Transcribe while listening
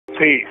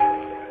Peace.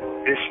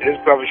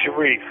 It's Brother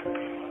Sharif.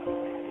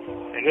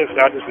 And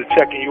listen, I just been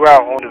checking you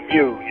out on The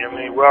View. You know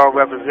what I mean? Well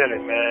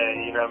represented,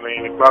 man. You know what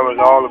I mean? The brothers,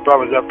 all the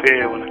brothers up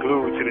here was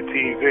glued to the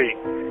TV.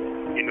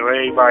 You know,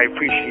 everybody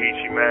appreciates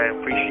you,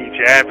 man. Appreciate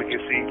your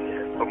advocacy.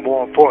 But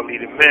more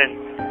importantly, the men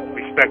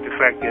respect the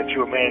fact that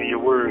you're a man of your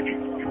word.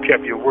 You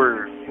kept your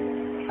word.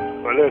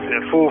 But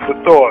listen, food for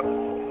thought.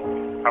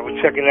 I was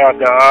checking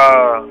out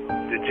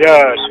the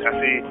judge. I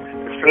see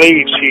the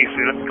slave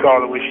chaser. Let me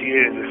call her what she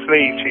is. The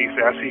slave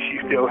chaser. I see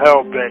she's still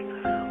hell-bent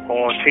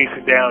on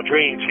chasing down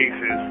dream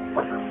chasers,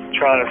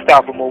 trying to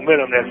stop a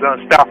momentum that's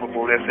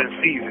unstoppable, that's in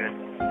season.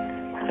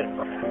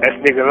 That's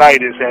nigga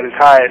lighters at his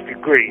highest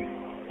degree.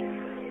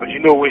 But you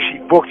know when she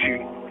booked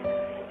you,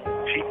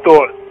 she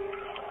thought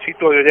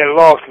that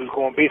loss was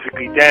going to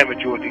basically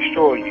damage you or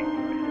destroy you.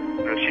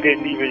 She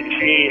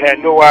ain't had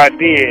no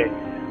idea,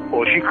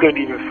 or she couldn't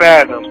even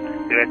fathom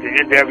that at the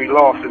end of every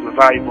loss is a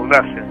valuable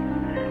lesson.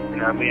 You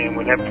know what I mean?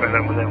 When a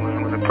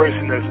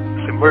person is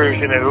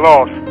submerged in that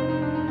loss,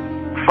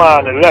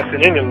 find a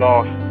lesson in the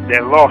loss,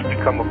 that loss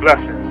become a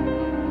blessing.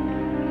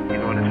 You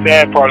know, and the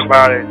sad part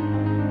about it,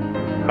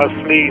 her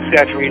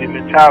slave-saturated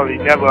mentality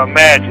never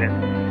imagined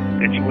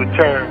that you would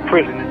turn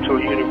prison into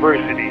a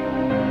university.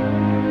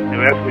 You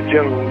know, that's what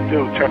generals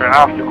do, turn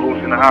obstacles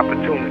into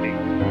opportunity.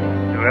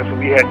 You know, that's what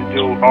we had to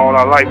do all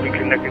our life. We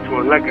connected to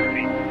a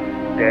legacy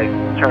that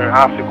turned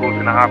obstacles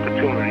into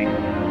opportunity.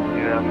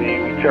 You know what I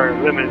mean? We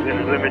turned lemons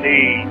into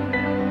lemonade.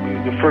 We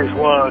were the first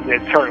ones that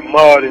turned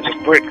mud into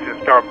bricks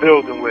and start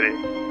building with it.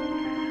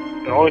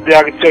 The only thing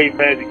I can tell you,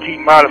 man, is to keep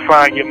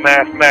modifying your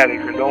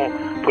mathematics and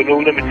don't put no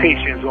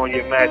limitations on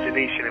your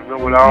imagination. And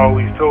remember what I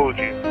always told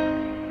you,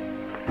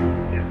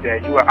 is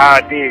that you are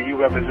an idea, you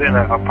represent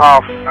a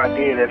powerful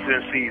idea that's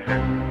in season.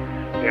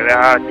 Yeah,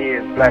 that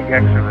idea is black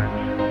excellence.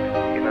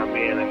 You know what I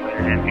mean?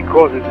 And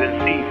because it's in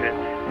season,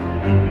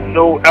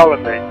 no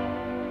element,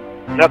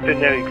 nothing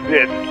that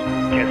exists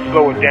can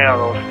slow it down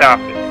or stop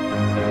it. You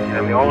know what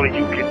I mean? Only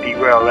you can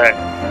derail that.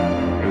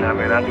 You know what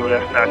I mean? I know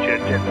that's not your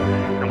agenda.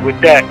 And with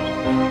that,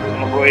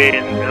 I'm going to go ahead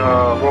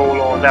and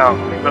roll on out.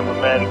 Remember,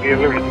 man, to be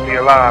alert, to be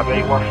alive.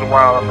 Every once in a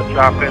while, I'm going to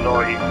drop in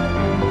on you,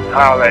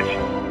 holler at you.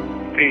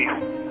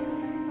 Peace.